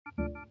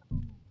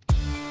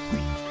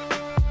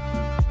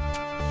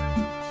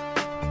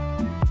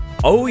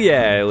Oh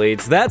yeah,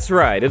 elites, that's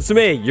right, it's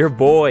me, your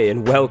boy,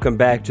 and welcome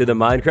back to the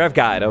Minecraft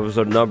Guide,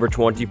 episode number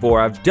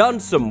 24. I've done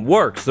some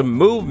work, some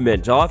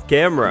movement off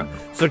camera,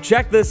 so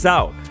check this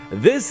out.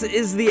 This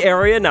is the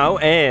area now,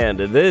 and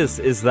this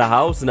is the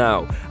house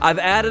now. I've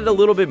added a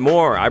little bit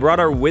more. I brought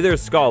our wither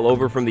skull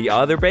over from the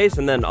other base,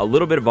 and then a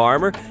little bit of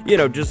armor, you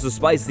know, just to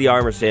spice the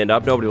armor stand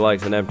up. Nobody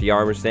likes an empty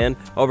armor stand.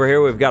 Over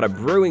here, we've got a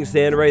brewing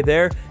stand right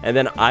there, and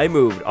then I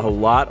moved a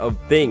lot of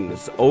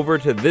things over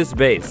to this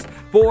base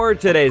for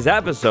today's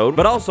episode,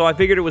 but also I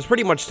figured it was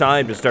pretty much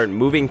time to start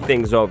moving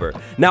things over.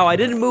 Now, I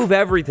didn't move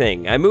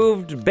everything. I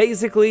moved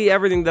basically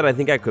everything that I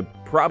think I could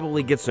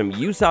probably get some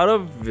use out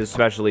of,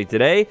 especially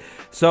today,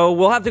 so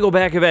we'll have to go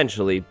back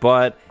eventually,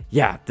 but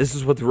yeah, this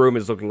is what the room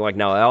is looking like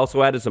now. I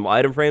also added some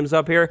item frames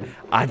up here.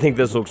 I think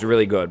this looks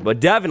really good, but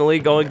definitely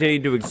going to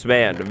need to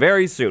expand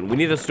very soon. We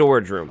need a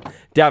storage room.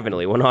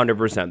 Definitely,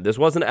 100%. This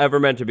wasn't ever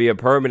meant to be a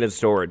permanent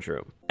storage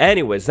room.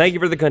 Anyways, thank you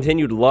for the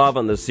continued love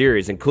on the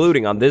series,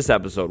 including on this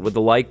episode with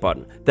the like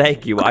button.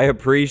 Thank you, I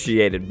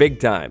appreciate it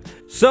big time.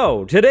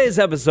 So, today's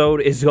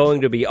episode is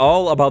going to be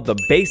all about the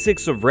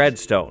basics of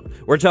redstone.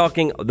 We're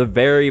talking the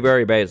very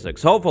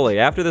basics. Hopefully,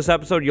 after this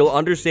episode, you'll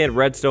understand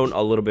redstone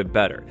a little bit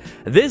better.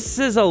 This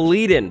is a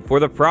lead-in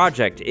for the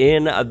project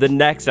in the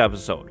next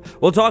episode.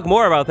 We'll talk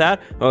more about that.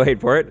 Oh,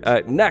 wait for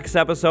it. Next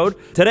episode.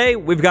 Today,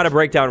 we've got to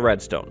break down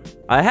redstone.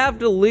 I have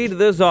to lead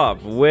this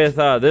off with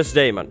this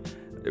statement.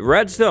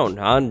 Redstone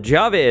on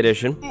Java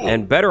Edition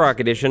and Bedrock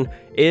Edition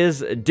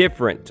is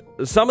different.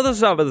 Some of the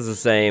stuff is the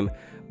same,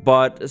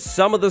 but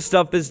some of the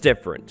stuff is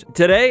different.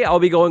 Today, I'll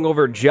be going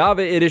over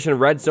Java Edition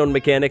redstone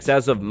mechanics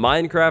as of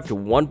Minecraft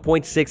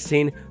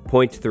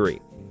 1.16.3.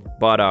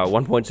 But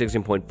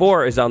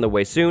 1.16.4 is on the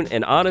way soon,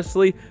 and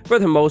honestly, for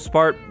the most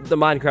part, the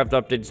Minecraft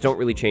updates don't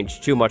really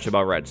change too much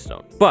about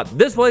redstone. But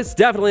this place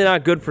definitely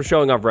not good for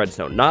showing off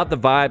redstone, not the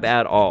vibe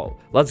at all.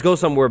 Let's go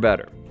somewhere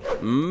better.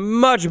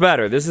 Much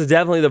better. This is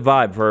definitely the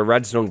vibe for a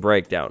redstone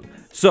breakdown.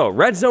 So,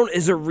 redstone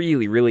is a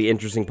really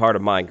interesting part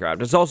of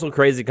Minecraft. It's also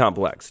crazy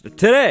complex.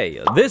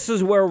 Today, this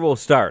is where we'll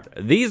start.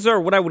 These are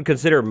what I would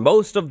consider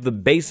most of the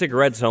basic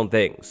redstone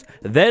things.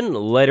 Then,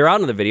 later on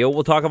in the video,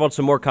 we'll talk about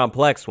some more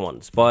complex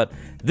ones, but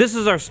this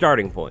is our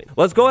starting point.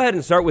 Let's go ahead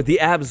and start with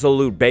the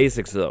absolute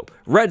basics, though.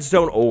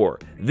 Redstone ore.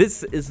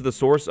 This is the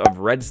source of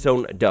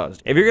redstone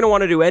dust. If you're going to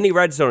want to do any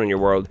redstone in your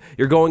world,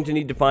 you're going to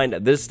need to find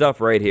this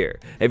stuff right here.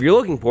 If you're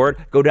looking for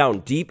it, go down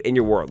deep in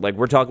your world, like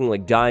we're talking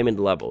like diamond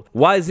level.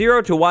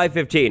 Y0 to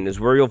Y15 is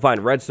where you'll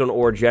find redstone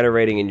ore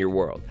generating in your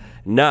world.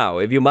 Now,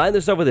 if you mine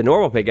this stuff with a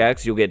normal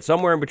pickaxe, you'll get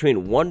somewhere in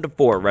between 1 to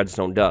 4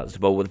 redstone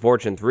dust, but with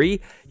Fortune 3,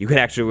 you can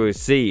actually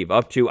receive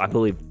up to, I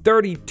believe,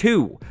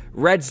 32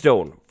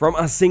 redstone from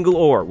a single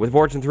ore. With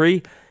Fortune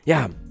 3,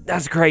 yeah,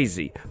 that's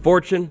crazy.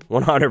 Fortune,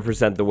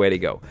 100% the way to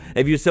go.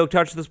 If you silk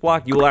touch this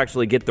block, you will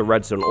actually get the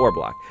redstone ore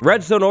block.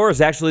 Redstone ore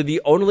is actually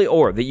the only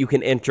ore that you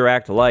can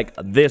interact like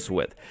this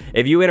with.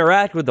 If you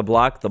interact with the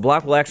block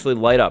will actually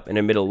light up and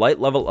emit a light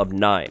level of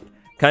 9.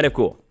 Kind of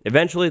cool.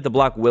 Eventually, the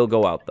block will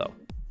go out, though.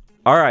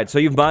 Alright, so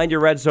you've mined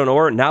your redstone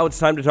ore. Now it's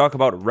time to talk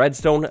about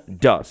redstone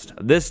dust.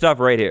 This stuff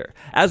right here.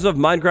 As of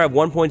Minecraft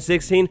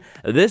 1.16,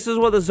 this is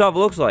what the stuff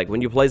looks like when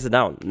you place it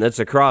down. And it's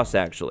a cross,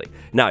 actually.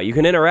 Now, you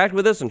can interact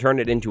with this and turn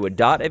it into a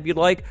dot if you'd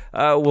like.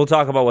 We'll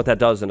talk about what that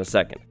does in a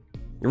second.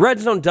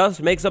 Redstone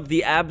dust makes up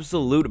the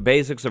absolute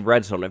basics of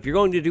redstone. If you're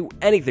going to do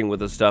anything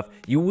with this stuff,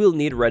 you will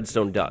need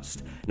redstone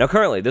dust. Now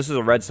currently, this is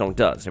a redstone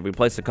dust. If we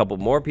place a couple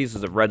more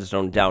pieces of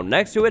redstone down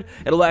next to it,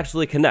 it'll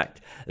actually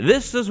connect.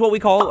 This is what we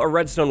call a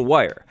redstone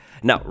wire.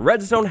 Now,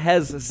 redstone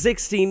has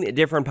 16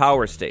 different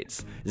power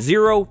states,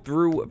 0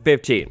 through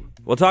 15.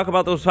 We'll talk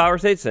about those power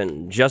states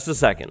in just a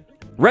second.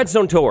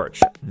 Redstone torch.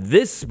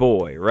 This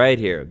boy right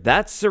here,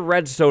 that's a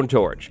redstone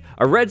torch.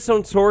 A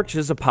redstone torch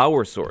is a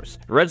power source.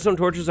 Redstone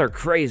torches are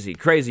crazy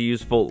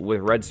useful with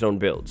redstone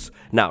builds.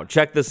 Now,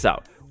 check this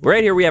out.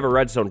 Right here we have a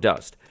redstone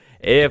dust.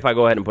 If I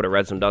go ahead and put a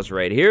redstone dust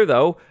right here,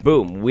 though,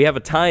 boom, we have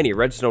a tiny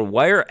redstone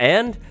wire,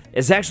 and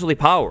it's actually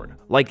powered,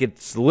 like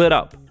it's lit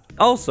up.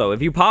 Also,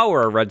 if you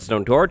power a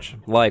redstone torch,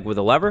 like with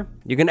a lever,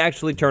 you can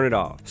actually turn it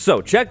off. So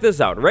check this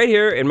out. Right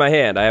here in my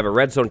hand, I have a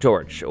redstone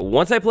torch.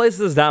 Once I place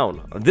this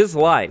down, this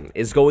line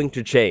is going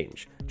to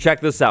change.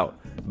 Check this out.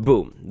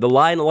 Boom. The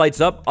line lights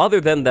up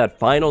other than that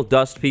final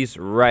dust piece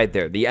right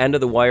there. The end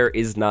of the wire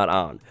is not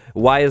on.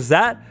 Why is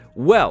that?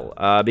 Well,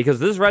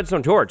 because this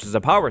redstone torch is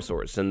a power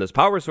source, and this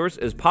power source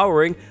is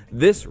powering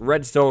this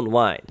redstone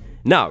line.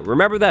 Now,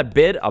 remember that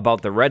bit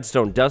about the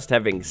redstone dust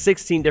having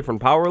 16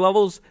 different power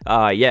levels?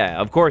 Yeah,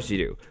 of course you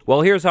do.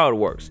 Well, here's how it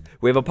works.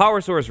 We have a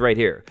power source right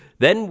here.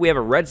 Then we have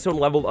a redstone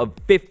level of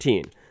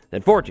 15.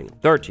 Then 14,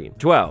 13,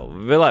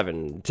 12,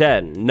 11,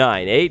 10,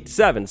 9, 8,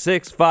 7,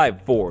 6,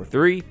 5, 4,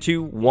 3,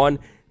 2, 1,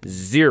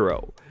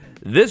 0.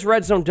 This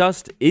redstone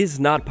dust is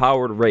not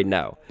powered right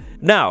now.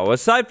 Now,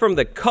 aside from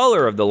the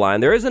color of the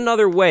line, there is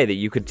another way that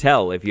you could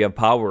tell if you have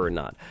power or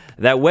not.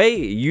 That way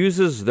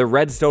uses the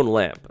redstone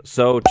lamp.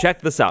 So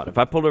check this out. If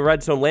I put a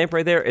redstone lamp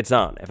right there, it's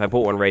on. If I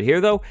put one right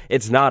here though,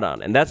 it's not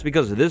on. And that's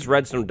because this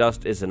redstone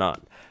dust isn't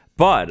on.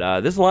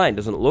 But this line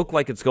doesn't look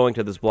like it's going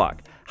to this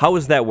block. How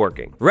is that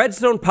working?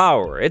 Redstone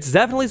power. It's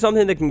definitely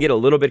something that can get a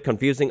little bit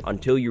confusing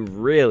until you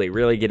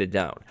really get it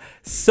down.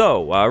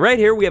 So, right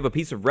here we have a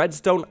piece of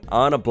redstone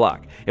on a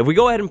block. If we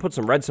go ahead and put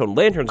some redstone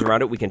lanterns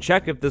around it, we can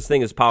check if this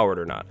thing is powered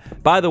or not.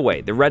 By the way,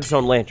 the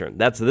redstone lantern,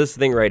 that's this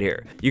thing right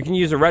here. You can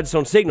use a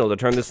redstone signal to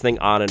turn this thing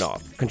on and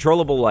off.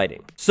 Controllable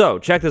lighting. So,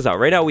 check this out.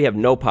 Right now we have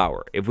no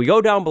power. If we go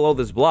down below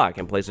this block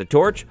and place a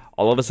torch,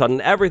 all of a sudden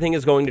everything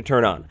is going to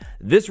turn on.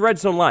 This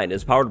redstone line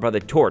is powered by the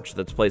torch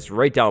that's placed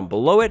right down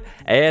below it,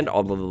 and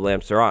all of the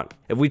lamps are on.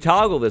 If we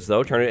toggle this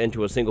though, turn it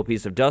into a single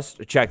piece of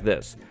dust, check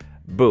this.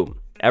 Boom.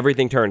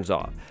 Everything turns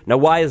off. Now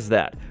why is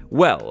that?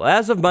 Well,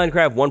 as of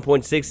Minecraft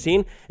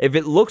 1.16, if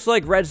it looks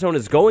like redstone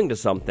is going to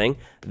something,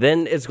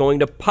 then it's going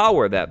to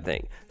power that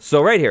thing.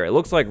 So right here, it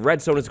looks like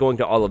redstone is going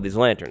to all of these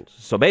lanterns.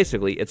 So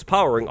basically, it's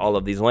powering all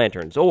of these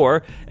lanterns,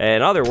 or,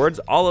 in other words,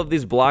 all of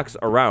these blocks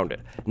around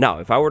it. Now,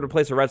 if I were to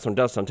place a redstone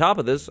dust on top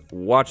of this,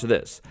 watch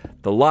this.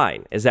 The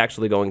line is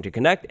actually going to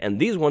connect, and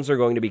these ones are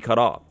going to be cut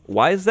off.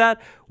 Why is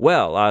that?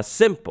 Well,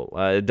 simple.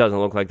 It doesn't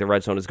look like the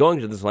redstone is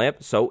going to this lamp,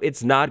 so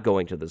it's not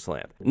going to this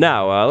lamp.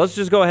 Now, let's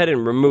just go ahead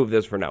and remove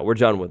this for now. We're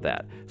done with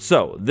that.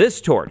 So,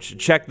 this torch,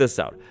 check this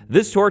out.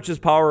 This torch is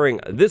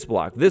powering this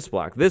block, this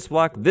block, this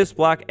block, this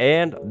block,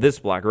 and this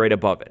block right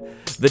above it.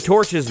 The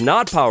torch is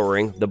not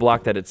powering the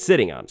block that it's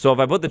sitting on. So if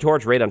I put the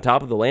torch right on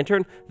top of the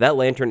lantern, that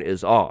lantern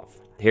is off.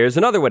 Here's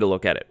another way to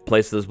look at it.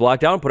 Place this block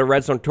down, put a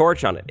redstone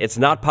torch on it. It's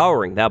not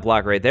powering that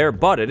block right there,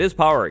 but it is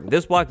powering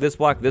this block, this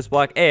block, this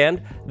block,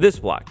 and this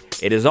block.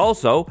 It is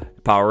also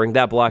powering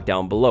that block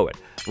down below it.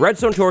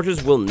 Redstone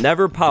torches will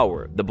never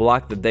power the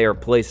block that they are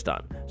placed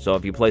on. So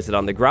if you place it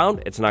on the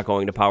ground, it's not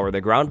going to power the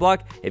ground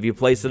block. If you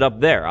place it up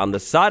there on the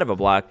side of a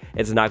block,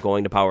 it's not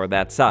going to power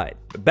that side.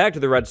 Back to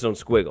the redstone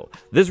squiggle.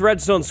 This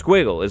redstone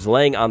squiggle is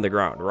laying on the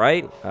ground,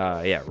 right?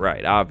 Yeah,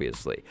 right,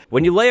 obviously.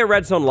 When you lay a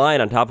redstone line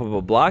on top of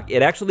a block,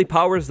 it actually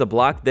powers the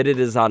block that it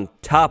is on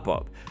top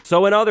of.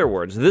 So in other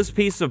words, this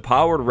piece of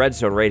powered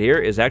redstone right here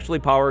is actually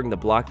powering the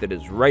block that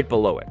is right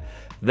below it.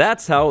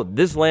 That's how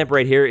this lamp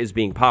right here is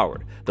being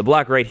powered. The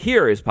block right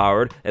here is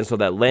powered, and so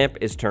that lamp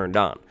is turned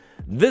on.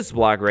 This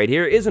block right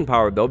here isn't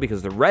powered though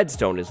because the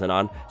redstone isn't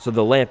on, so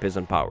the lamp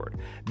isn't powered.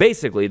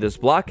 Basically, this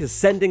block is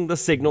sending the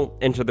signal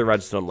into the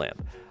redstone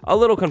lamp. A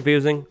little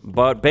confusing,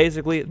 but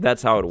basically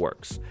that's how it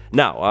works.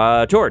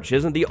 Now, torch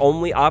isn't the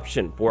only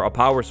option for a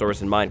power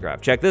source in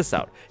Minecraft. Check this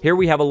out. Here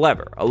we have a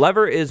lever. A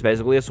lever is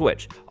basically a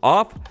switch.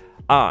 Off,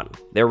 on.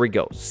 There we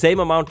go. Same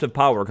amount of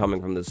power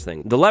coming from this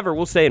thing. The lever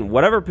will stay in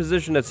whatever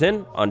position it's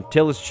in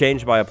until it's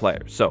changed by a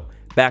player. So,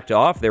 back to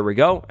off, there we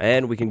go,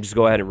 and we can just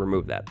go ahead and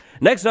remove that.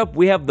 Next up,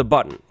 we have the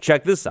button.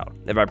 Check this out.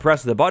 If I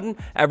press the button,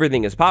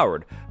 everything is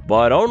powered,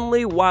 but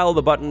only while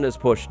the button is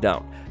pushed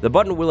down. The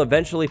button will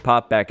eventually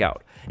pop back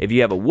out. If you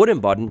have a wooden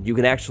button, you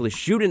can actually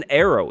shoot an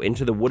arrow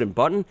into the wooden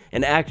button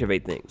and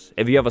activate things.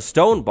 If you have a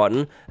stone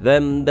button,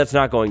 then that's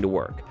not going to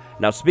work.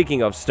 Now,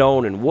 speaking of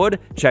stone and wood,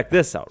 check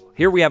this out.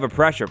 Here we have a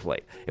pressure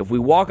plate. If we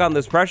walk on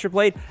this pressure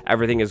plate,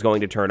 everything is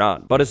going to turn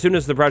on. But as soon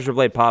as the pressure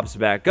plate pops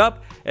back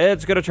up,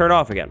 it's going to turn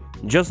off again.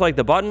 Just like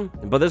the button,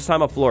 but this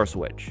time a floor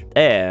switch.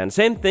 And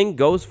same thing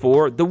goes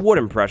for the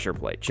wooden pressure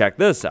plate. Check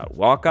this out.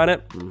 Walk on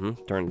it.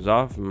 Turns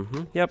off.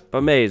 Yep,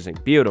 amazing.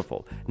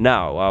 Beautiful.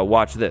 Now,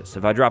 watch this.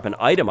 If I drop an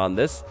item on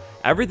this,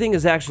 everything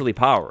is actually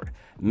powered.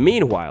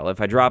 Meanwhile, if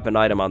I drop an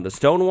item on the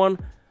stone one,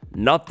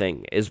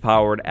 nothing is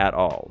powered at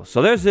all.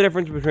 So there's the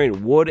difference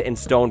between wood and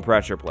stone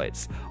pressure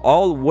plates.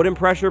 All wooden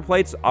pressure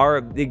plates are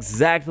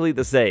exactly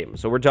the same.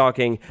 So we're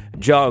talking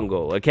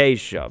jungle,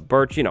 acacia,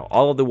 birch,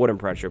 all of the wooden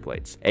pressure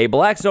plates. A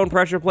black stone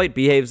pressure plate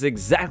behaves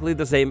exactly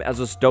the same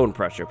as a stone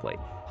pressure plate.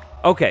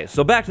 Okay,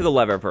 so back to the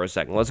lever for a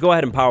second. Let's go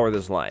ahead and power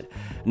this line.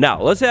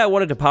 Now, let's say I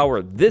wanted to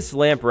power this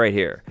lamp right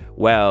here.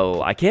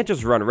 Well, I can't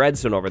just run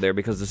redstone over there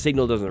because the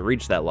signal doesn't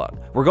reach that long.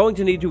 We're going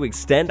to need to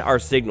extend our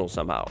signal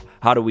somehow.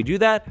 How do we do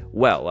that?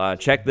 Well,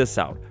 check this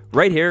out.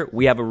 Right here,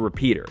 we have a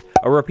repeater.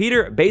 A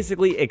repeater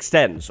basically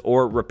extends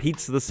or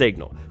repeats the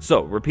signal.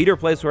 So, repeater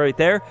placed right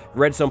there,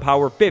 redstone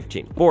power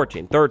 15,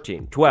 14,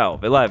 13,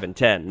 12, 11,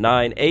 10,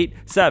 9, 8,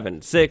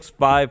 7, 6,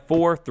 5,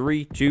 4,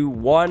 3, 2,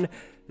 1,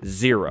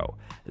 0.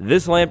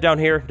 This lamp down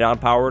here,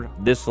 non-powered.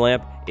 This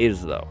lamp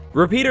is, though.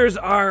 Repeaters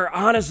are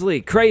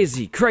honestly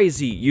crazy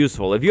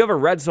useful. If you have a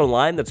redstone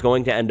line that's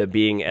going to end up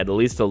being at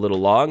least a little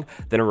long,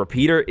 then a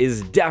repeater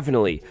is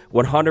definitely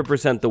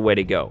 100% the way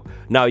to go.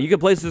 Now, you can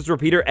place this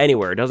repeater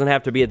anywhere. It doesn't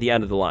have to be at the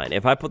end of the line.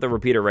 If I put the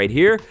repeater right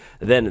here,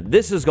 then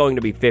this is going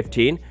to be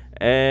 15.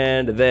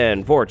 and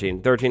then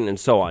 14, 13, and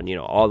so on, you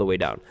know, all the way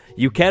down.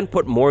 You can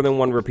put more than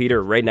one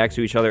repeater right next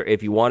to each other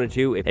if you wanted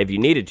to, if you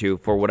needed to,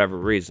 for whatever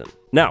reason.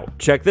 Now,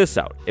 check this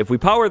out. If we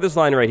power this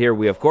line right here,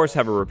 we of course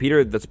have a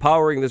repeater that's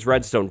powering this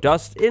redstone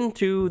dust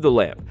into the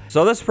lamp.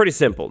 So that's pretty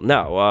simple.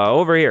 Now,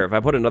 over here, if I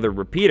put another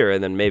repeater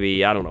and then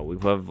maybe, I don't know, we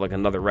put like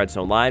another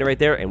redstone line right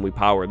there and we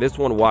power this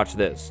one, watch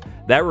this.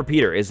 That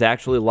repeater is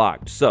actually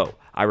locked. So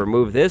I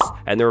remove this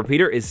and the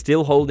repeater is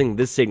still holding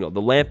this signal.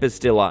 The lamp is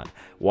still on.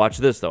 Watch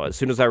this though. As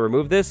soon as I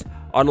remove this,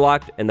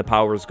 unlocked and the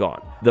power is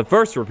gone. The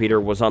first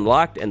repeater was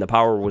unlocked and the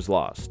power was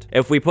lost.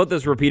 If we put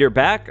this repeater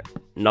back,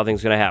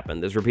 nothing's gonna happen.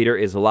 This repeater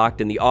is locked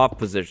in the off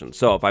position.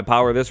 So if I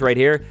power this right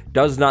here,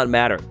 does not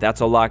matter. That's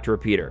a locked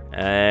repeater.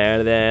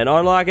 And then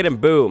unlock it and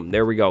boom,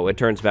 there we go. It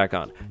turns back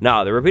on.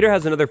 Now the repeater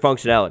has another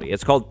functionality.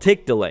 It's called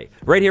tick delay.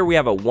 Right here we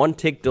have a 1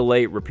 tick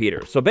delay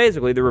repeater. So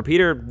basically the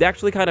repeater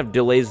actually kind of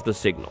delays the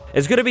signal.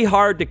 It's gonna be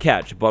hard to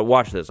catch, but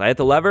watch this. I hit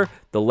the lever,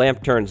 the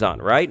lamp turns on,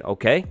 right?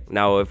 Okay.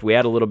 Now if we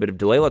add a little bit of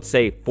delay, let's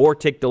say 4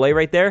 tick delay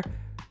right there.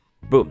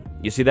 Boom.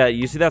 You see that?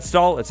 You see that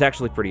stall? It's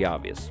actually pretty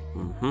obvious.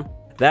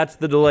 That's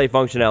the delay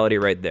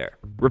functionality right there.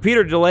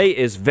 Repeater delay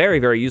is very,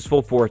 very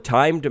useful for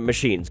timed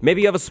machines.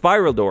 Maybe you have a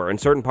spiral door and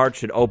certain parts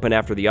should open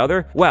after the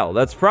other. Well,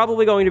 that's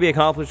probably going to be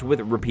accomplished with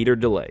repeater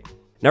delay.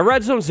 Now,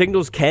 redstone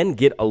signals can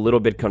get a little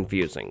bit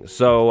confusing,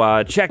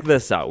 so check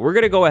this out. We're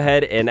going to go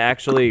ahead and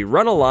actually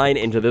run a line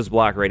into this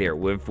block right here.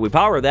 If we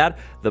power that,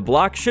 the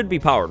block should be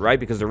powered, right?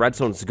 Because the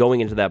redstone's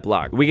going into that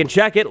block. We can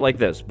check it like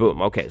this.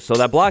 Boom. Okay, so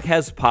that block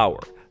has power.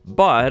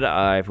 But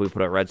if we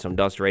put a redstone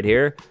dust right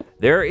here,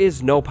 there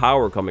is no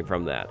power coming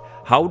from that.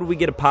 How do we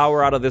get a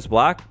power out of this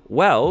block?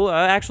 Well,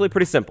 actually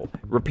pretty simple.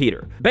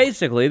 Repeater.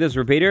 Basically, this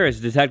repeater is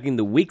detecting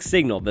the weak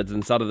signal that's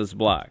inside of this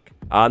block.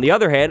 On the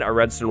other hand, a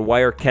redstone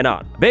wire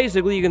cannot.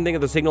 Basically, you can think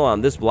of the signal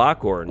on this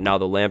block, or now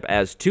the lamp,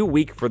 as too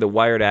weak for the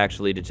wire to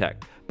actually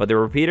detect. But the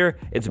repeater,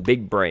 it's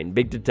big brain,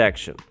 big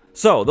detection.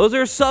 So, those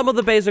are some of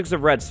the basics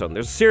of redstone.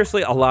 There's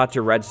seriously a lot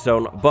to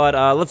redstone, but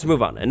let's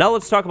move on. And now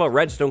let's talk about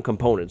redstone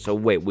components. So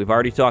wait, we've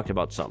already talked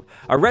about some.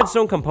 A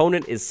redstone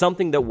component is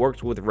something that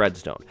works with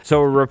redstone.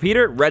 So a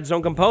repeater,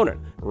 redstone component.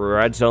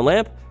 Redstone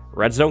lamp,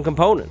 redstone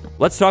component.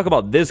 Let's talk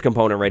about this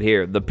component right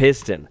here, the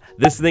piston.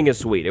 This thing is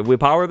sweet. If we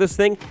power this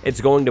thing,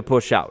 it's going to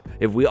push out.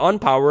 If we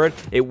unpower it,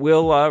 it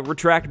will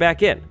retract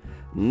back in.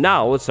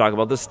 Now, let's talk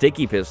about the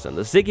sticky piston.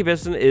 The sticky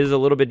piston is a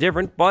little bit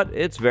different, but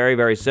it's very,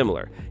 very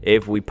similar.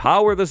 If we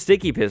power the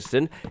sticky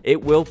piston,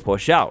 it will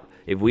push out.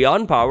 If we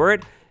unpower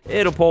it,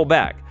 it'll pull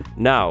back.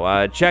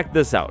 Now, check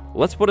this out.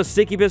 Let's put a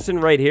sticky piston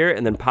right here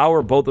and then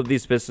power both of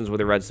these pistons with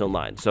a redstone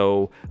line.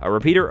 So, a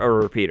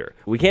repeater.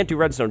 We can't do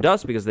redstone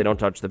dust because they don't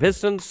touch the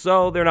pistons,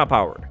 so they're not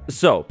powered.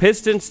 So,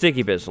 piston,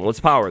 sticky piston. Let's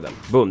power them.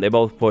 Boom, they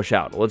both push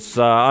out. Let's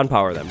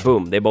unpower them.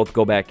 Boom, they both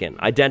go back in.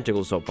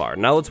 Identical so far.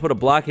 Now, let's put a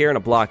block here and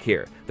a block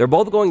here. They're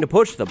both going to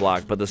push the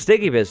block, but the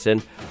sticky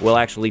piston will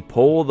actually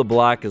pull the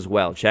block as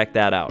well. Check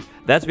that out.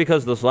 That's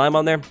because the slime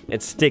on there,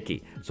 it's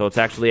sticky. So it's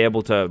actually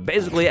able to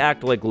basically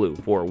act like glue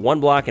for one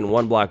block and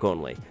one block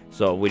only.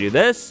 So if we do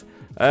this,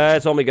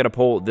 it's only going to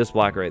pull this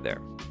block right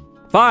there.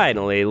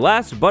 Finally,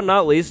 last but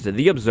not least,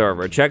 the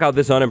observer. Check out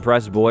this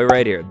unimpressed boy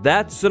right here.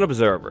 That's an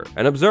observer.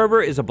 An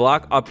observer is a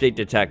block update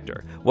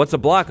detector. What's a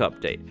block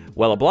update?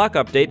 Well, a block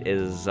update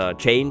is a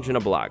change in a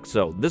block.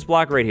 So this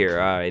block right here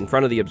in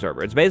front of the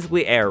observer, it's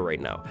basically air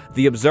right now.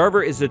 The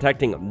observer is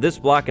detecting this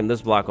block and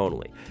this block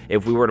only.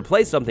 If we were to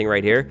place something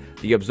right here,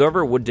 the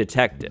observer would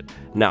detect it.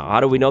 Now, how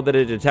do we know that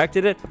it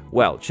detected it?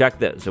 Well, check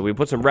this. So we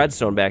put some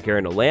redstone back here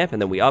in a lamp and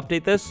then we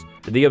update this.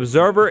 The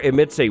observer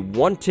emits a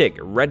 1-tick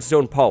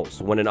redstone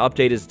pulse when an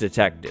update is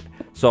detected.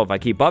 So if I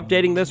keep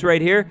updating this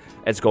right here,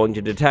 it's going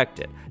to detect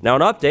it. Now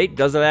an update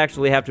doesn't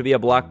actually have to be a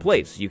block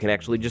place. You can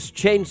actually just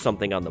change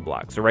something on the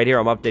block. So right here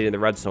I'm updating the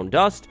redstone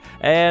dust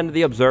and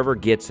the observer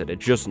gets it. It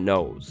just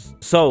knows.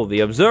 So the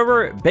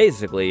observer,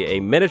 basically a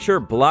miniature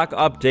block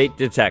update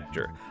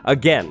detector.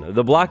 Again,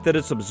 the block that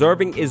it's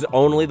observing is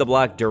only the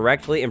block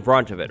directly in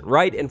front of it,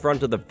 right in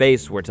front of the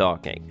face we're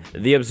talking.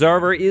 The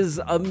observer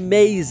is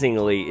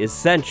amazingly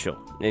essential.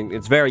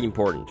 It's very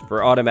important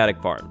for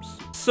automatic farms.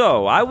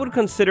 So, I would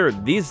consider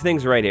these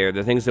things right here,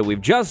 the things that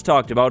we've just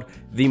talked about,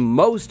 the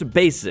most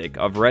basic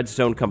of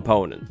redstone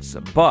components.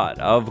 But,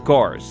 of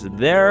course,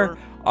 there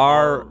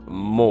are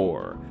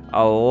more.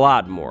 A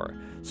lot more.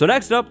 So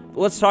next up,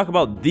 let's talk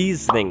about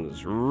these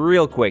things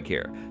real quick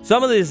here.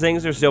 Some of these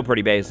things are still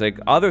pretty basic,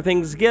 other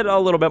things get a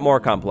little bit more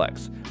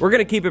complex. We're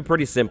going to keep it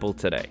pretty simple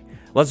today.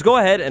 Let's go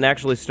ahead and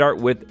actually start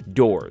with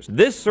doors.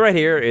 This right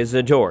here is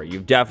a door.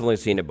 You've definitely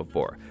seen it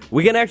before.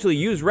 We can actually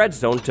use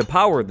redstone to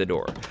power the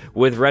door.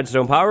 With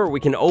redstone power, we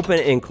can open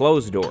and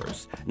close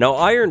doors. Now,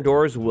 iron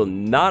doors will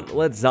not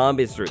let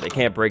zombies through. They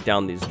can't break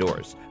down these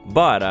doors.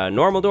 But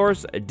normal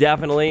doors,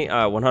 definitely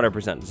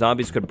 100%.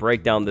 Zombies could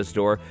break down this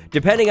door,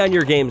 depending on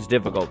your game's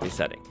difficulty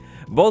setting.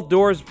 Both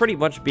doors pretty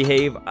much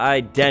behave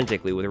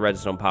identically with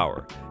redstone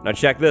power. Now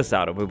check this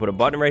out. If we put a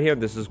button right here,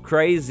 this is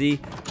crazy.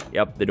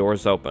 Yep, the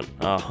door's open.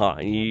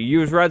 You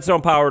use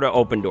redstone power to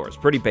open doors.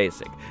 Pretty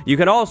basic. You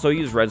can also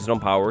use redstone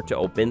power to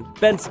open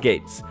fence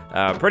gates.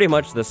 Pretty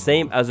much the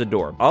same as a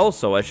door.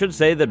 Also, I should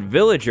say that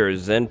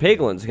villagers and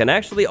piglins can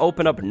actually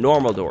open up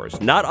normal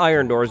doors. Not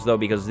iron doors, though,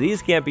 because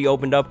these can't be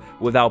opened up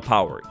without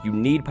power. You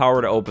need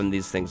power to open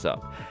these things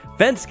up.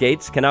 Fence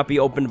gates cannot be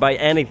opened by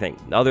anything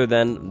other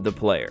than the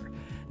player.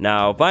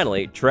 Now,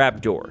 finally,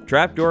 trapdoor.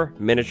 Trapdoor,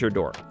 miniature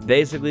door.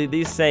 Basically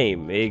the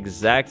same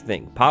exact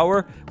thing.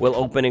 Power will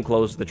open and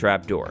close the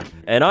trapdoor.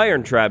 An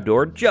iron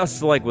trapdoor,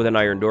 just like with an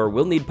iron door,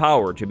 will need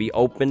power to be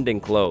opened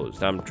and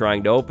closed. I'm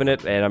trying to open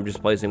it, and I'm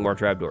just placing more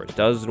trapdoors.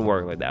 Doesn't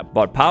work like that.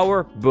 But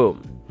power,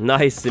 boom.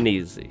 Nice and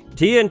easy.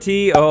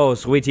 TNT, oh,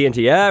 sweet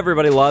TNT.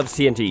 Everybody loves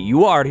TNT.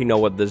 You already know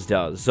what this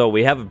does. So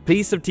we have a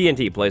piece of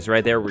TNT placed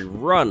right there. We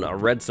run a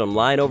redstone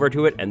line over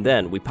to it, and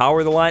then we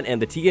power the line,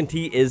 and the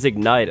TNT is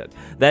ignited.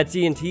 That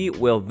TNT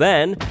will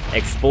then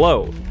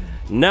explode.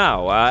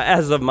 Now,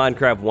 as of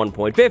Minecraft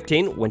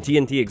 1.15, when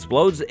TNT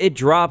explodes, it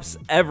drops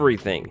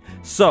everything.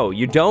 So,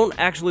 you don't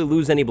actually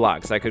lose any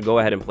blocks. I could go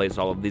ahead and place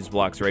all of these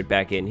blocks right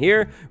back in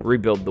here,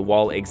 rebuild the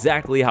wall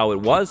exactly how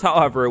it was,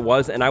 however it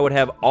was, and I would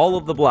have all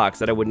of the blocks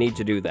that I would need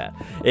to do that.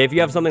 If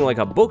you have something like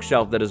a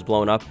bookshelf that is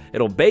blown up,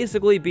 it'll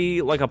basically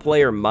be like a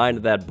player mined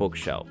that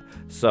bookshelf.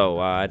 So,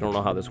 I don't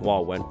know how this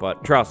wall went,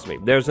 but trust me,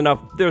 there's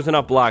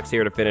enough blocks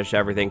here to finish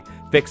everything,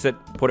 fix it,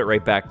 put it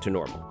right back to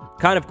normal.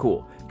 Kind of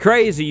cool.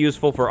 Crazy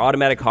useful for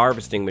automatic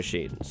harvesting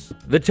machines.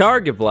 The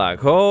target block.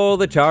 Oh,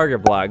 the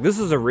target block. This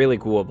is a really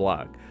cool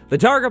block. The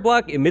target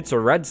block emits a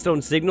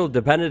redstone signal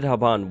dependent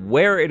upon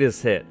where it is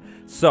hit.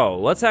 So,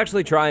 let's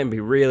actually try and be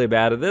really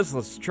bad at this.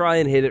 Let's try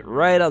and hit it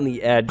right on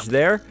the edge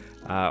there.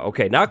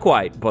 Okay, not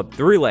quite, but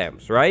 3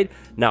 lamps, right?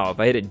 Now,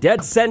 if I hit it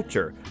dead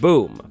center,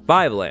 boom,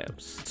 5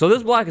 lamps. So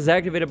this block is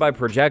activated by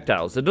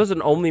projectiles. It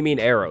doesn't only mean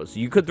arrows.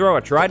 You could throw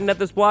a trident at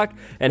this block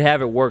and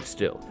have it work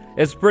still.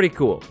 It's pretty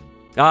cool.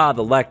 Ah,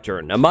 the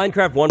lectern, a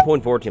Minecraft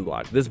 1.14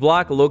 block. This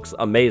block looks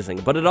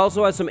amazing, but it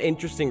also has some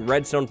interesting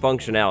redstone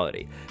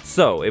functionality.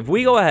 So, if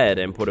we go ahead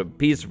and put a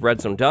piece of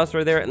redstone dust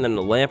right there, and then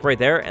a lamp right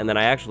there, and then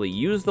I actually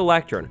use the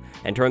lectern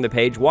and turn the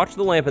page, watch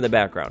the lamp in the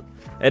background.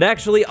 It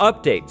actually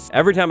updates.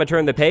 Every time I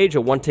turn the page,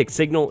 a 1-tick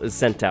signal is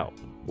sent out.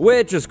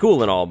 Which is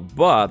cool and all,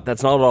 but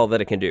that's not all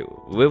that it can do.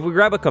 If we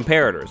grab a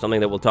comparator,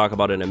 something that we'll talk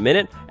about in a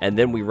minute, and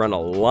then we run a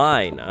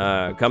line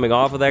coming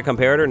off of that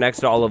comparator next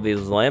to all of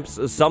these lamps,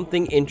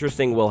 something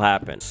interesting will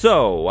happen.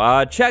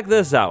 So, check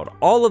this out.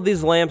 All of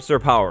these lamps are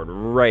powered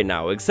right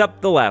now,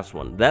 except the last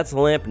one. That's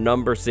lamp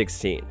number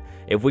 16.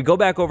 If we go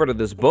back over to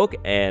this book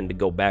and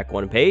go back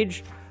 1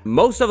 page,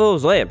 most of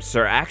those lamps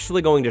are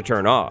actually going to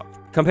turn off.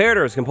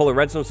 Comparators can pull a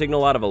redstone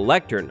signal out of a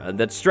lectern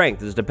that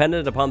strength is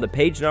dependent upon the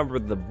page number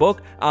of the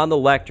book on the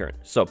lectern.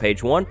 So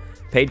page 1,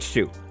 page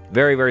 2.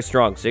 Very, very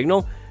strong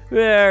signal.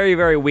 Very,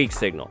 very weak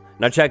signal.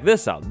 Now check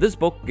this out. This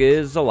book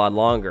is a lot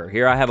longer.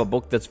 Here I have a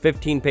book that's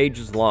 15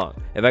 pages long.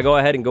 If I go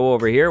ahead and go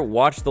over here,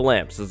 watch the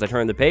lamps. As I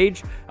turn the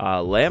page,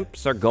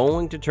 lamps are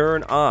going to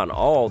turn on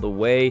all the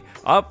way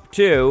up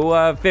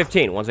to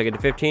 15. Once I get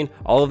to 15,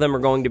 all of them are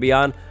going to be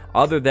on,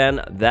 other than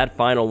that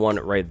final one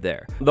right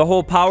there. The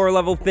whole power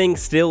level thing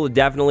still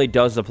definitely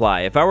does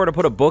apply. If I were to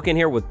put a book in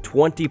here with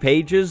 20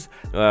 pages,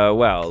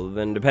 well,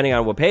 then depending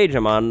on what page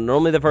I'm on,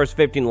 only the first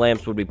 15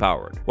 lamps would be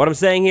powered. What I'm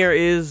saying here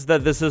is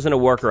that this isn't a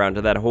workaround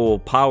to that whole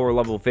power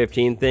level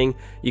 15 thing.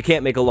 You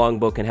can't make a long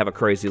book and have a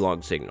crazy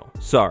long signal.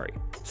 Sorry.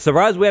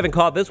 Surprised we haven't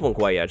caught this one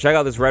quite yet. Check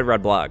out this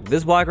red block.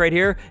 This block right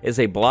here is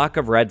a block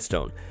of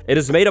redstone. It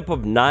is made up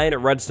of 9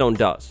 redstone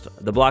dust.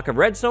 The block of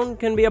redstone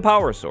can be a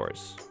power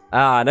source.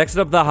 Next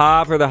up, the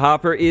hopper. The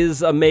hopper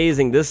is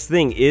amazing. This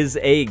thing is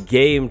a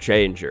game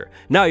changer.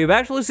 Now, you've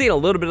actually seen a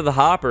little bit of the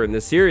hopper in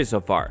this series so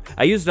far.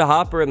 I used a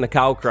hopper in the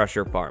cow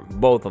crusher farm,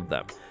 both of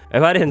them.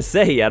 If I didn't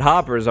say yet,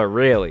 hoppers are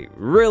really,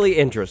 really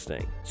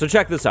interesting. So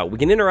check this out. We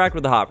can interact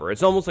with the hopper.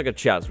 It's almost like a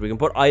chest. We can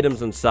put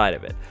items inside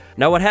of it.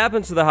 Now, what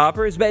happens to the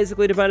hopper is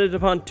basically dependent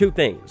upon 2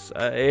 things.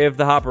 If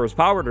the hopper is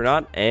powered or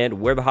not, and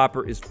where the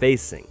hopper is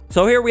facing.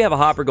 So here we have a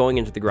hopper going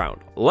into the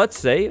ground. Let's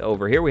say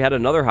over here we had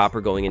another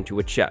hopper going into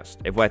a chest.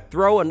 If I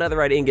throw a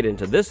netherite ingot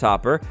into this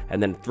hopper,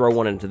 and then throw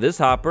one into this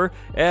hopper,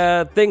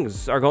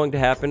 things are going to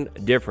happen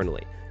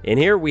differently. In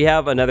here, we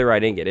have a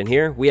netherite ingot. In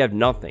here, we have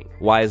nothing.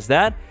 Why is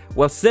that?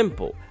 Well,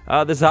 simple.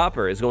 This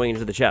hopper is going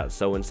into the chest,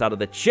 so inside of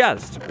the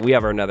chest, we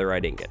have our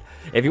netherite ingot.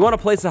 If you want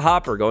to place a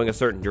hopper going a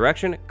certain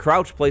direction,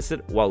 crouch place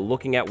it while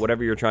looking at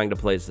whatever you're trying to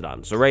place it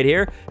on. So right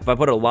here, if I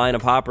put a line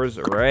of hoppers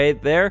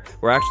right there,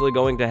 we're actually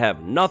going to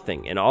have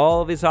nothing in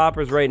all of these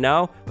hoppers right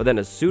now, but then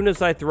as soon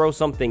as I throw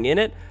something in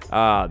it,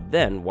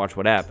 then watch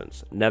what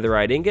happens.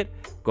 Netherite ingot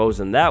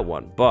goes in that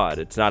one, but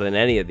it's not in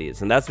any of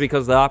these, and that's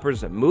because the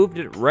hoppers moved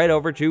it right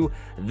over to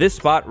this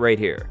spot right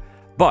here.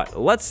 But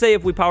let's say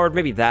if we powered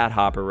maybe that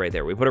hopper right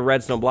there. We put a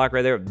redstone block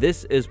right there.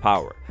 This is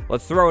power.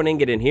 Let's throw an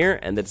ingot in here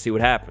and then see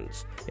what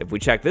happens. If we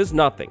check this,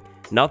 nothing.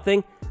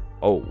 Nothing.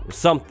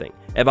 something.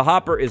 If a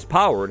hopper is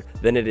powered,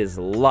 then it is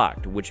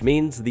locked, which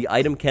means the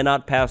item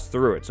cannot pass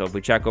through it. So if we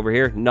check over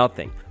here,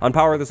 nothing.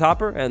 Unpower this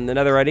hopper, and the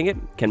netherite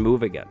ingot can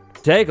move again.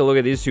 Take a look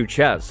at these two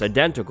chests.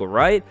 Identical,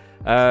 right?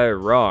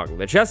 Wrong.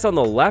 The chest on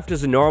the left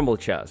is a normal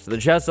chest. The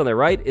chest on the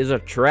right is a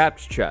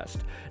trapped chest.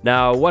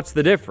 Now, what's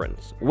the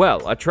difference?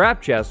 Well, a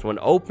trapped chest, when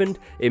opened,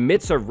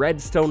 emits a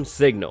redstone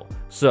signal.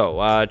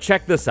 So,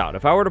 check this out.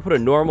 If I were to put a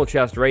normal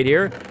chest right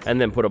here, and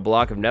then put a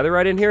block of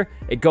netherite in here,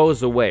 it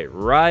goes away,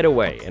 right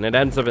away, and it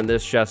ends up in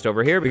this chest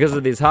over here because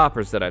of these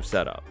hoppers that I've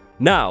set up.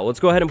 Now, let's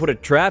go ahead and put a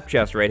trap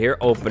chest right here,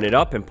 open it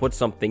up, and put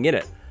something in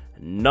it.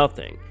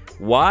 Nothing.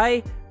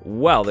 Why?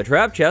 Well, the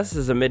trap chest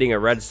is emitting a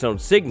redstone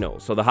signal,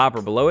 so the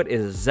hopper below it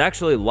is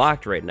actually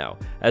locked right now.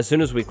 As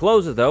soon as we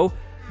close it, though,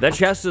 that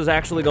chest is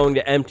actually going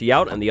to empty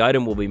out, and the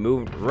item will be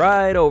moved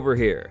right over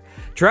here.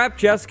 Trap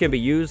chests can be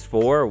used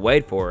for,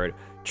 wait for it,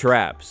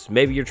 traps.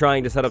 Maybe you're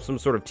trying to set up some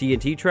sort of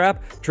TNT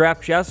trap.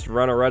 Trap chest,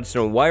 run a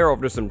redstone wire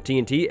over to some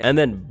TNT, and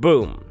then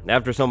boom,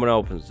 after someone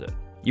opens it.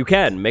 You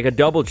can make a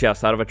double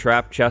chest out of a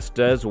trap chest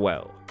as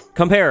well.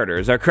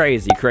 Comparators are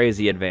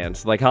crazy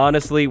advanced. Like,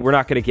 honestly, we're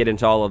not going to get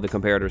into all of the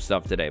comparator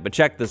stuff today, but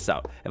check this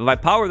out. If I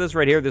power this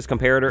right here, this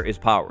comparator is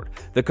powered.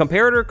 The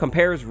comparator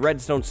compares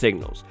redstone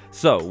signals.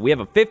 So, we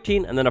have a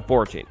 15 and then a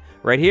 14.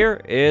 Right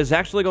here is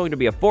actually going to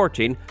be a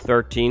 14,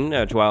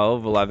 13,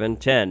 12, 11,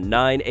 10,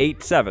 9,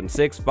 8, 7,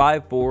 6,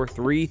 5, 4,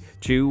 3,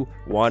 2,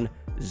 1,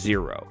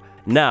 0.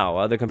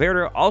 Now, the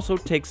comparator also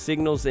takes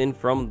signals in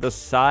from the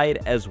side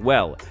as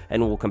well,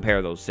 and we'll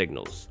compare those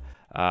signals.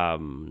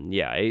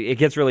 Yeah, it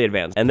gets really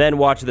advanced. And then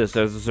watch this,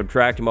 there's a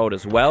subtract mode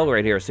as well.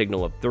 Right here,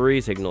 signal of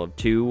 3, signal of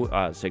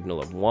 2, signal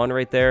of 1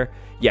 right there.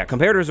 Yeah,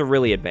 comparators are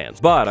really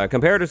advanced. But,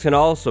 comparators can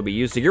also be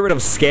used to get rid of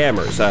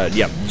scammers.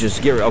 Yeah,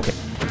 just get rid, okay.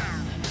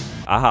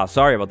 Aha,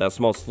 sorry about that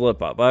small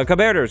slip up.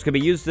 Comparators can be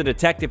used to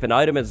detect if an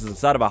item is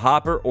inside of a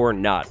hopper or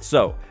not.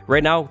 So,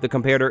 right now, the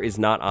comparator is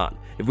not on.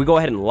 If we go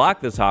ahead and lock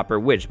this hopper,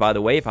 which, by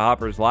the way, if a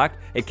hopper is locked,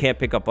 it can't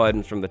pick up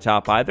items from the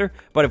top either.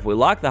 But if we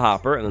lock the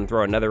hopper and then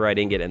throw another netherite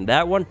ingot in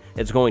that one,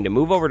 it's going to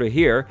move over to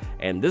here,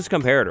 and this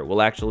comparator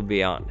will actually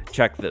be on.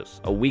 Check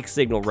this. A weak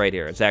signal right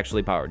here. It's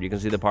actually powered. You can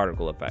see the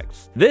particle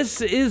effects. This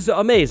is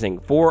amazing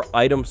for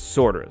item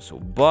sorters,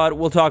 but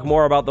we'll talk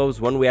more about those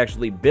when we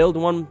actually build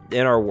one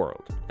in our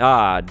world.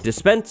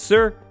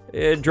 Dispenser,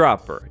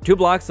 dropper. Two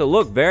blocks that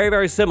look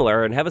very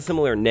similar and have a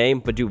similar name,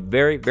 but do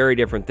very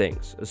different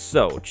things.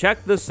 So,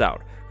 check this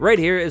out. Right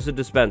here is a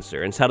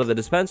dispenser. Inside of the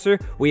dispenser,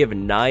 we have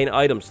 9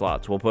 item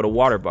slots. We'll put a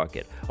water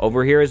bucket.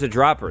 Over here is a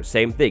dropper.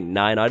 Same thing,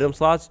 9 item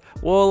slots.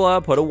 We'll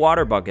put a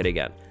water bucket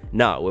again.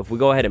 Now, if we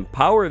go ahead and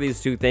power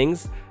these two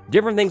things,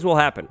 different things will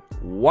happen.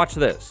 Watch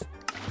this.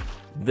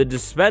 The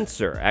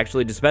dispenser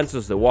actually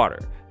dispenses the water.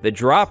 The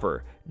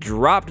dropper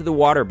dropped the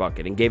water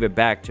bucket and gave it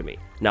back to me.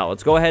 Now,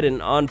 let's go ahead and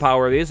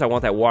unpower these. I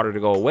want that water to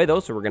go away, though,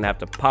 so we're going to have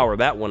to power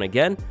that one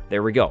again.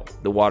 There we go.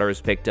 The water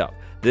is picked up.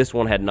 This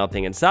one had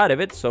nothing inside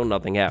of it, so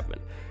nothing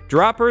happened.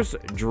 Droppers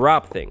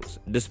drop things.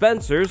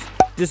 Dispensers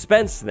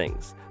dispense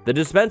things. The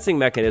dispensing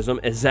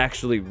mechanism is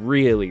actually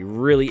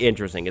really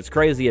interesting. It's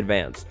crazy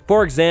advanced.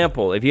 For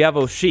example, if you have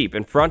a sheep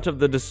in front of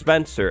the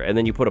dispenser and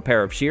then you put a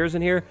pair of shears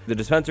in here, the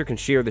dispenser can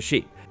shear the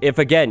sheep. If,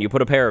 again, you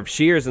put a pair of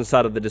shears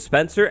inside of the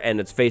dispenser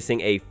and it's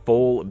facing a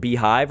full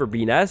beehive or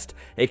bee nest,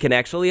 it can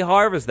actually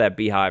harvest that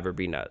beehive or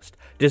bee nest.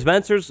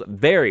 Dispensers,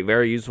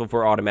 very useful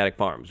for automatic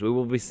farms. We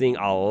will be seeing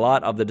a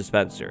lot of the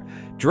dispenser.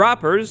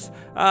 Droppers,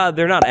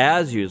 they're not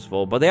as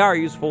useful, but they are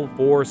useful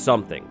for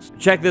some things.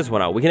 Check this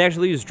one out. We can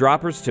actually use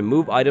droppers to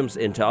move items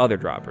into other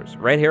droppers.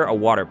 Right here, a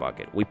water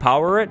bucket. We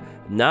power it.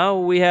 Now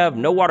we have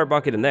no water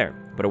bucket in there,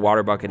 but a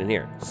water bucket in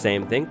here.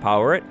 Same thing,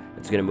 power it.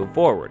 It's going to move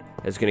forward.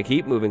 It's going to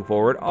keep moving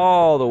forward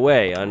all the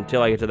way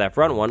until I get to that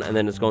front one, and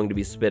then it's going to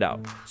be spit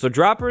out. So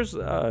droppers,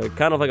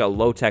 kind of like a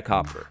low-tech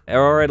hopper.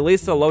 Or at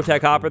least a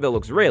low-tech hopper that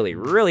looks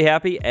really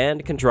happy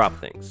and can drop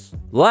things.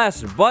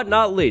 Last but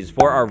not least,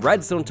 for our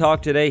redstone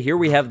talk today, here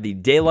we have the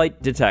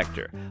daylight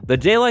detector. The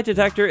daylight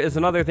detector is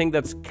another thing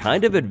that's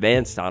kind of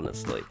advanced,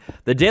 honestly.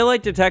 The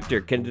daylight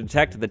detector can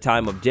detect the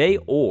time of day,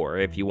 or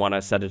if you want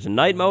to set it to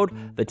night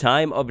mode, the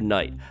time of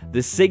night.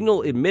 The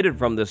signal emitted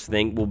from this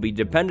thing will be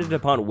dependent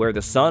upon where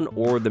the sun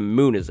or the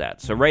moon is at.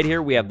 So right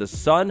here we have the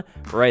sun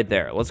right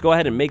there. Let's go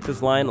ahead and make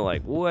this line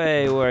like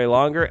way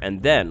longer,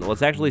 and then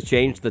let's actually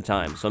change the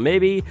time. So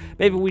maybe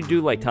we do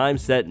like time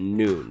set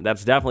noon.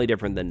 That's definitely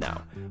different than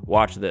now.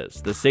 Watch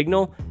this. The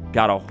signal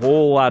got a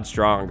whole lot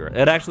stronger.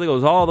 It actually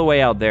goes all the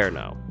way out there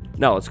now.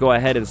 Now, let's go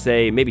ahead and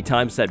say maybe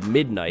time set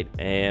midnight,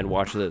 and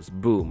watch this.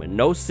 Boom. And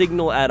no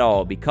signal at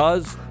all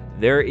because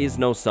there is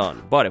no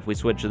sun. But if we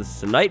switch this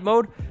to night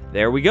mode,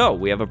 there we go.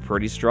 We have a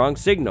pretty strong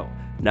signal.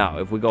 Now,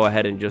 if we go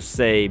ahead and just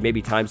say maybe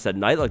time set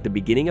night, like the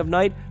beginning of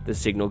night, the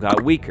signal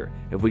got weaker.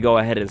 If we go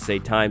ahead and say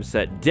time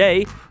set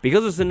day,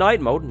 because it's in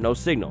night mode, no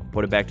signal.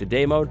 Put it back to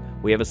day mode,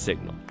 we have a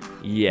signal.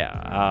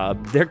 Yeah,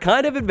 they're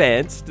kind of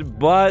advanced,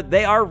 but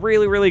they are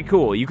really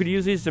cool. You could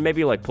use these to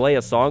maybe like play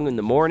a song in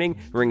the morning,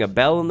 ring a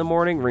bell in the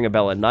morning, ring a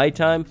bell at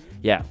nighttime.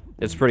 Yeah,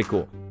 it's pretty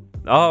cool.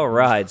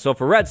 Alright, so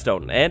for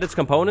redstone and its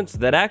components,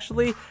 that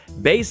actually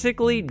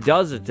basically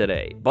does it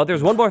today. But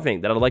there's one more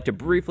thing that I'd like to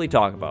briefly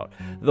talk about.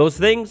 Those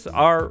things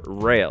are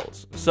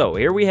rails. So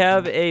here we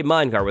have a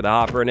minecart with a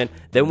hopper in it,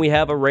 then we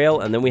have a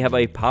rail, and then we have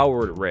a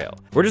powered rail.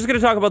 We're just going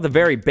to talk about the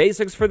very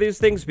basics for these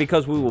things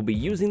because we will be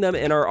using them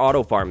in our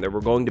auto farm that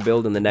we're going to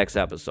build in the next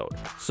episode.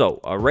 So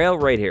a rail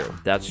right here,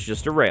 that's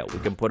just a rail. We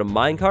can put a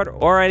minecart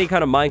or any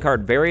kind of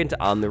minecart variant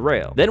on the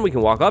rail. Then we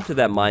can walk up to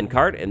that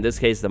minecart, in this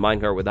case the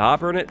minecart with a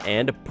hopper in it,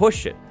 and push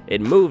it.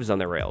 It moves on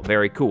the rail.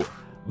 Very cool.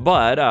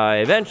 But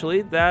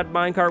eventually, that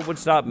minecart would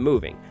stop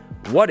moving.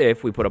 What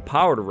if we put a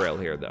powered rail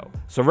here, though?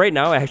 So right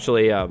now,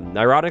 actually,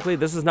 ironically,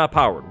 this is not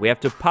powered. We have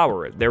to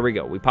power it. There we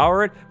go. We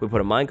power it. We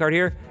put a minecart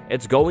here.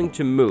 It's going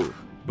to move.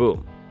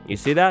 Boom. You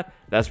see that?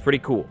 That's pretty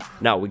cool.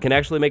 Now, we can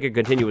actually make a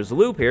continuous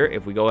loop here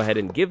if we go ahead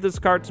and give this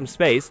cart some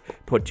space,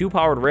 put 2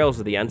 powered rails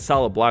at the end,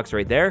 solid blocks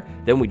right there,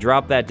 then we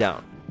drop that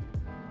down.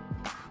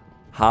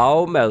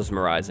 How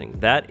mesmerizing.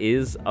 That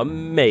is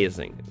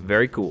amazing.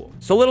 Very cool.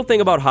 So little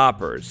thing about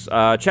hoppers.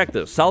 Check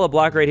this. Solid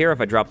block right here. If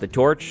I drop the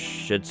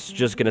torch, it's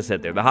just going to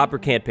sit there. The hopper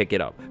can't pick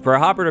it up. For a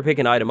hopper to pick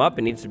an item up,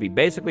 it needs to be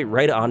basically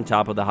right on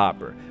top of the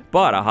hopper.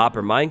 But a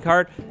hopper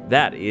minecart,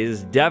 that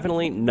is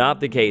definitely not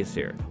the case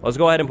here. Let's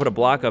go ahead and put a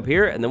block up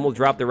here, and then we'll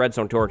drop the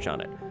redstone torch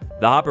on it.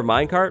 The hopper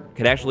minecart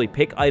can actually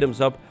pick items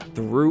up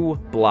through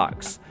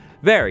blocks.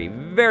 Very,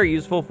 very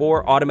useful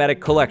for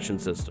automatic collection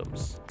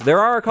systems. There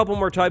are a couple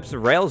more types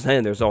of rails,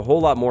 and there's a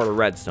whole lot more to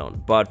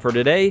redstone. But for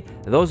today,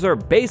 those are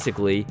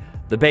basically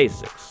the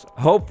basics.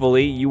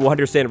 Hopefully, you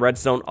understand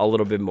redstone a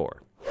little bit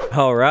more.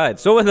 Alright,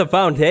 so with the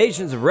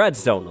foundations of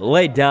redstone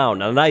laid down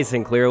nice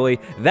and clearly,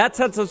 that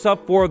sets us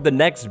up for the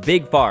next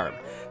big farm.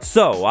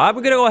 So, I'm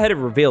going to go ahead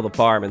and reveal the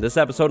farm in this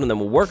episode, and then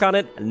we'll work on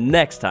it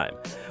next time.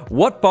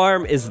 What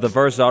farm is the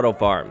first auto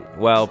farm?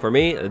 Well, for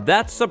me,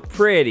 that's a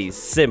pretty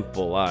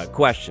simple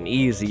question,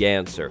 easy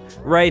answer.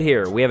 Right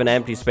here, we have an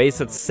empty space.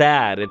 It's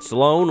sad, it's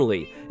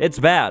lonely, it's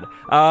bad.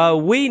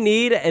 We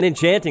need an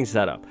enchanting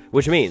setup,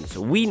 which means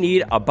we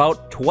need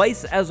about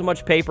twice as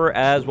much paper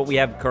as what we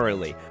have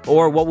currently,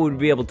 or what we would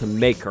be able to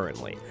make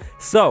currently.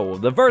 So,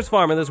 the first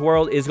farm in this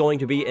world is going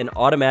to be an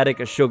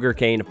automatic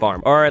sugarcane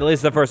farm, or at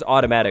least the first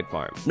automatic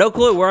farm. No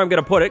clue where I'm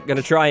going to put it, going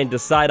to try and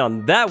decide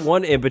on that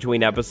one in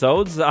between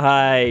episodes.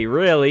 I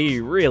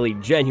really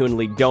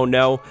genuinely don't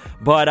know,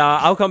 but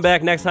I'll come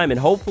back next time and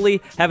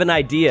hopefully have an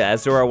idea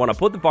as to where I want to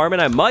put the farm,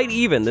 and I might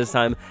even, this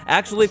time,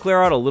 actually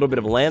clear out a little bit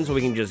of land so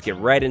we can just get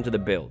right into the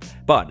build.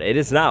 But it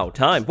is now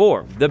time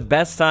for the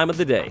best time of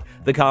the day,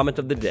 the comment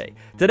of the day.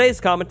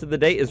 Today's comment of the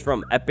day is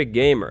from Epic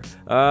Gamer.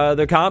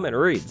 The comment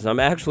reads,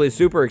 I'm actually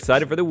super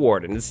excited for the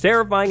warden. It's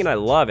terrifying and I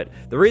love it.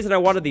 The reason I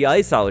wanted the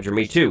iceologer,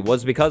 me too,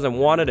 was because I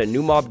wanted a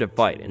new mob to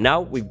fight, and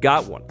now we've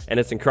got one, and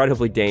it's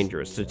incredibly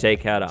dangerous to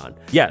take head on.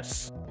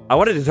 Yes, I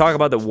wanted to talk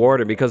about the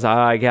warden because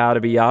I gotta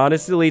be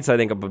honest, Elites, I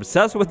think I'm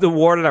obsessed with the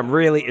warden. I'm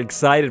really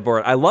excited for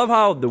it. I love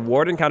how the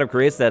warden kind of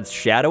creates that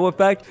shadow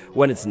effect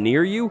when it's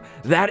near you.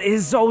 That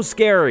is so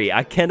scary.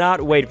 I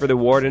cannot wait for the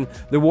warden.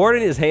 The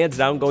warden is hands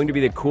down going to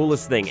be the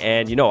coolest thing,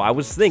 and you know, I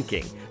was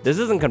thinking, this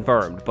isn't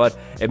confirmed, but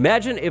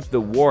imagine if the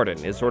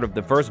warden is sort of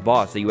the first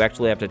boss that you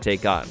actually have to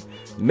take on.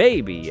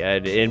 Maybe,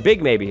 and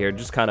big maybe here,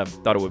 just kind of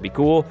thought it would be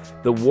cool,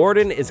 the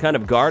warden is kind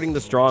of guarding the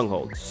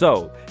stronghold.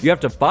 So, you have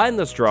to find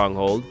the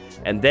stronghold,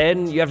 and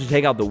then you have to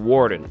take out the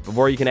warden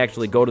before you can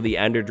actually go to the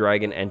ender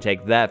dragon and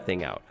take that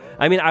thing out.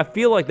 I mean, I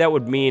feel like that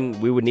would mean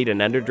we would need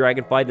an ender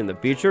dragon fight in the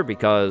future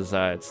because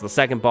it's the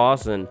second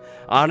boss, and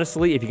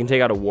honestly, if you can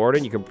take out a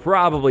warden, you can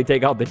probably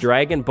take out the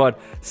dragon, but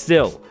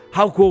still,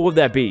 how cool would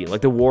that be?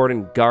 Like the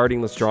warden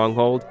guarding the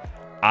stronghold?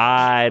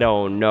 I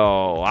don't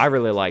know. I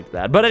really like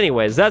that. But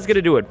anyways, that's going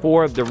to do it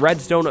for the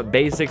Redstone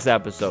Basics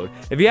episode.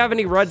 If you have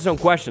any Redstone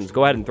questions,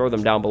 go ahead and throw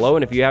them down below.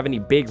 And if you have any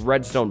big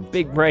Redstone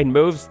big brain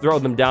moves, throw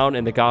them down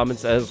in the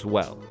comments as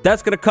well.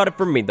 That's going to cut it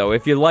from me, though.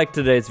 If you liked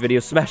today's video,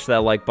 smash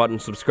that like button,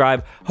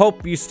 subscribe.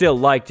 Hope you still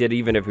liked it,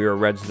 even if you're a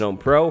Redstone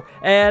pro.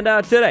 And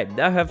today,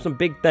 I have some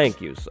big thank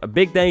yous. A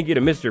big thank you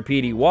to Mr.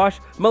 PD Wash,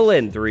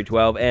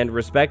 Malin312, and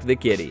Respect the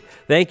Kitty.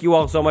 Thank you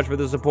all so much for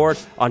the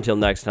support. Until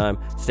next time,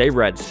 stay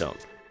Redstone.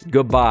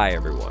 Goodbye,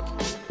 everyone.